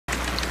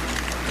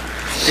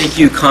Thank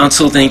you,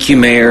 Consul. Thank you,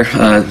 Mayor.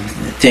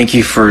 Thank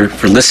you for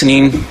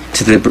listening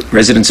to the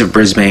residents of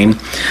Brisbane.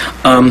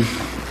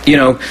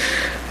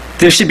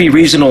 There should be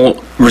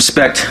regional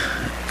respect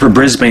for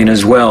Brisbane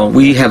as well.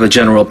 We have a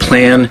general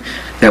plan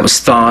that was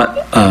thought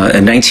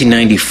in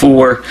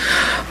 1994.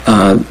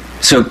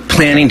 So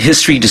planning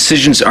history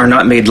decisions are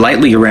not made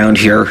lightly around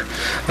here.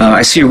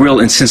 I see a real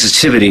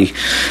insensitivity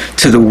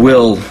to the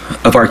will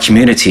of our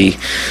community.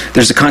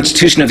 There's a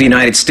Constitution of the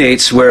United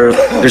States where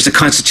there's a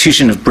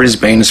Constitution of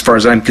Brisbane as far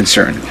as I'm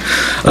concerned.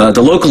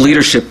 The local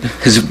leadership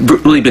has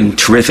really been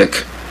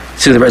terrific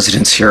to the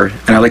residents here,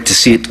 and I like to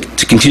see it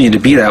to continue to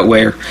be that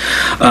way.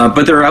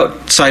 But there are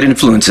outside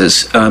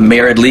influences.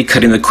 Mayor Ed Lee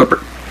cutting the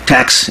corporate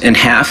tax in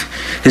half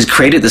has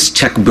created this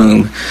tech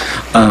boom.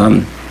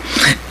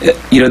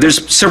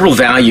 There's several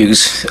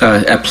values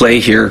at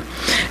play here,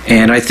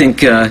 and I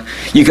think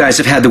you guys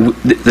have had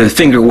the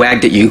finger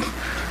wagged at you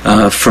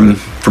from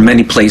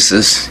many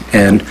places,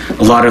 and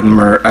a lot of them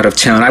are out of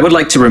town. I would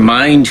like to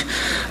remind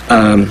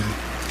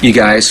you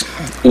guys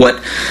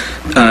what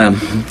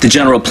the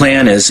general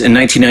plan is in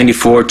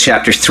 1994,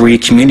 Chapter 3,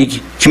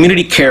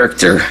 Community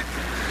Character.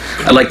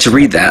 I'd like to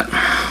read that.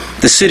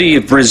 The city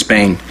of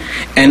Brisbane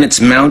and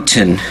its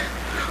mountain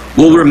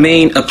will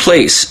remain a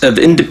place of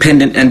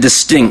independent and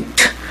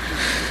distinct,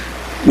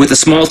 with a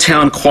small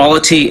town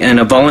quality and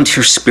a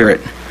volunteer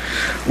spirit,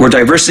 where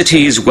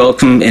diversity is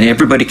welcome and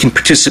everybody can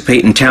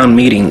participate in town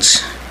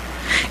meetings,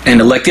 and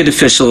elected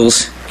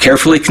officials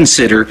carefully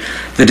consider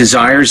the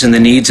desires and the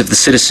needs of the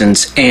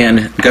citizens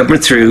and govern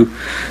through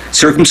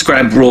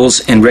circumscribed rules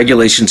and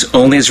regulations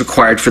only as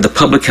required for the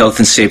public health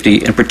and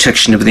safety and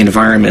protection of the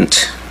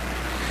environment.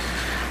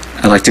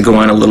 I'd like to go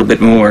on a little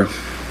bit more.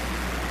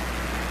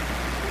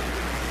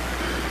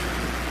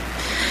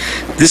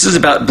 This is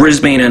about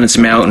Brisbane and its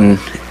mountain.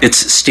 It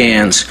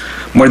stands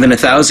more than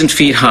 1,000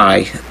 feet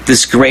high,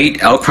 this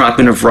great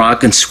outcropping of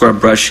rock and scrub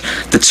brush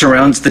that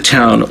surrounds the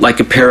town like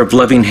a pair of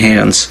loving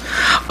hands,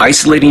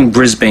 isolating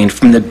Brisbane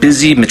from the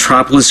busy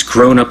metropolis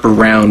grown up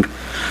around,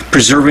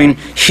 preserving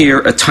here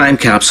a time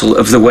capsule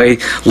of the way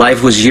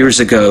life was years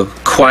ago,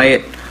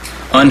 quiet,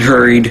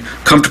 unhurried,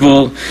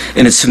 comfortable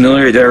in its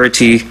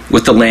familiarity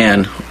with the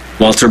land.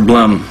 Walter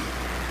Blum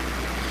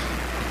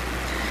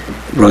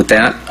wrote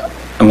that.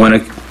 I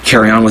want to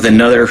carry on with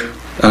another,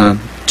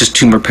 just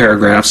two more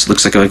paragraphs.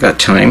 Looks like I've got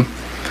time.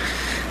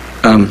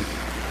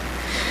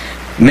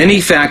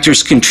 Many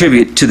factors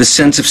contribute to the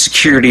sense of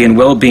security and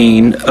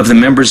well-being of the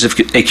members of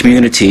a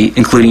community,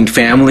 including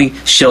family,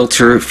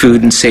 shelter,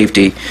 food, and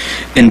safety.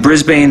 In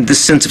Brisbane, this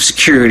sense of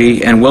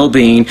security and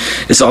well-being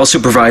is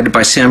also provided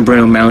by San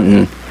Bruno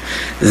Mountain.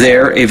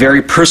 There, a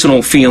very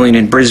personal feeling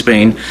in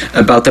Brisbane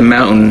about the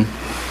mountain.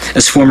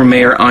 As former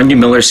Mayor Anya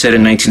Miller said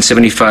in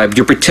 1975,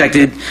 you're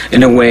protected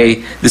in a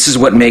way. This is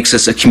what makes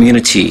us a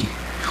community.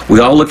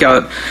 We all look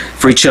out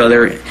for each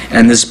other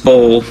and this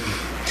bowl,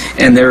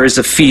 and there is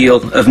a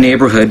feel of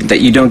neighborhood that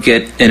you don't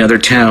get in other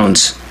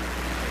towns.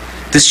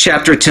 This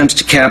chapter attempts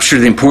to capture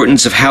the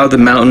importance of how the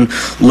mountain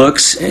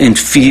looks and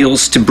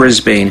feels to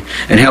Brisbane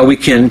and how we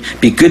can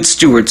be good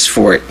stewards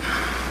for it.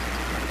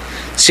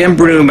 San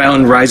Bruno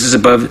Mountain rises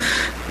above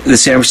the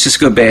San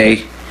Francisco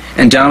Bay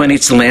and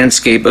dominates the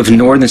landscape of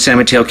northern San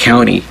Mateo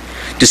County.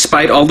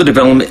 Despite all the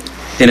development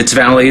in its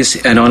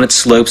valleys and on its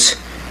slopes,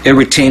 it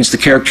retains the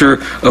character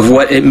of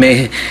what it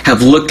may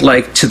have looked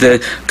like to the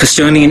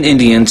Castonian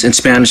Indians and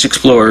Spanish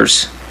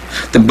explorers.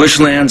 The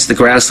bushlands, the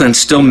grasslands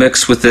still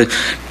mix with the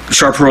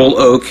chaparral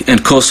oak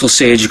and coastal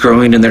sage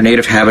growing in their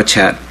native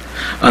habitat.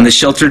 On the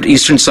sheltered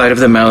eastern side of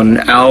the mountain,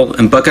 Owl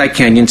and Buckeye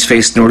Canyons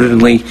face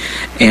northerly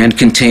and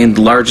contain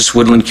the largest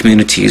woodland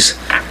communities.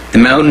 The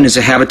mountain is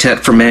a habitat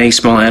for many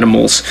small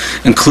animals,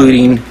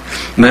 including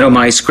meadow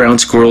mice,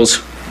 ground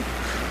squirrels,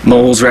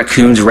 moles,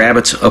 raccoons,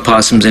 rabbits,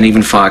 opossums, and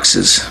even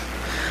foxes.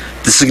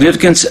 The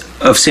significance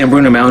of San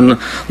Bruno Mountain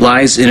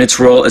lies in its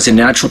role as a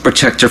natural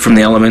protector from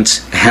the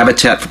elements, a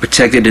habitat for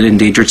protected and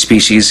endangered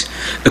species,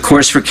 a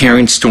course for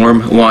carrying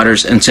storm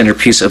waters and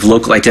centerpiece of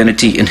local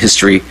identity and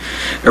history,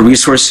 a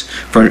resource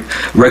for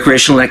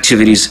recreational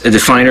activities, a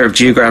definer of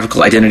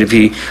geographical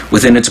identity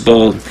within its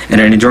bowl,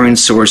 and an enduring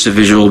source of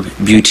visual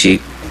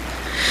beauty.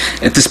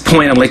 At this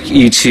point, I'd like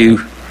you to,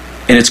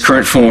 in its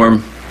current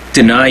form,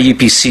 deny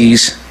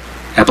UPC's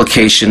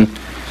application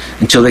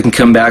until they can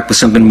come back with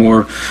something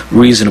more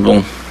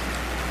reasonable.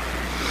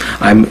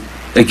 I'm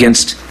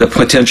against the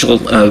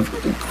potential of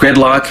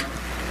gridlock.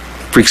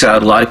 Freaks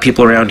out a lot of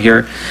people around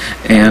here,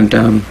 and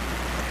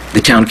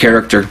the town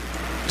character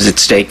is at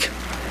stake.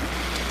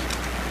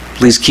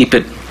 Please keep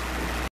it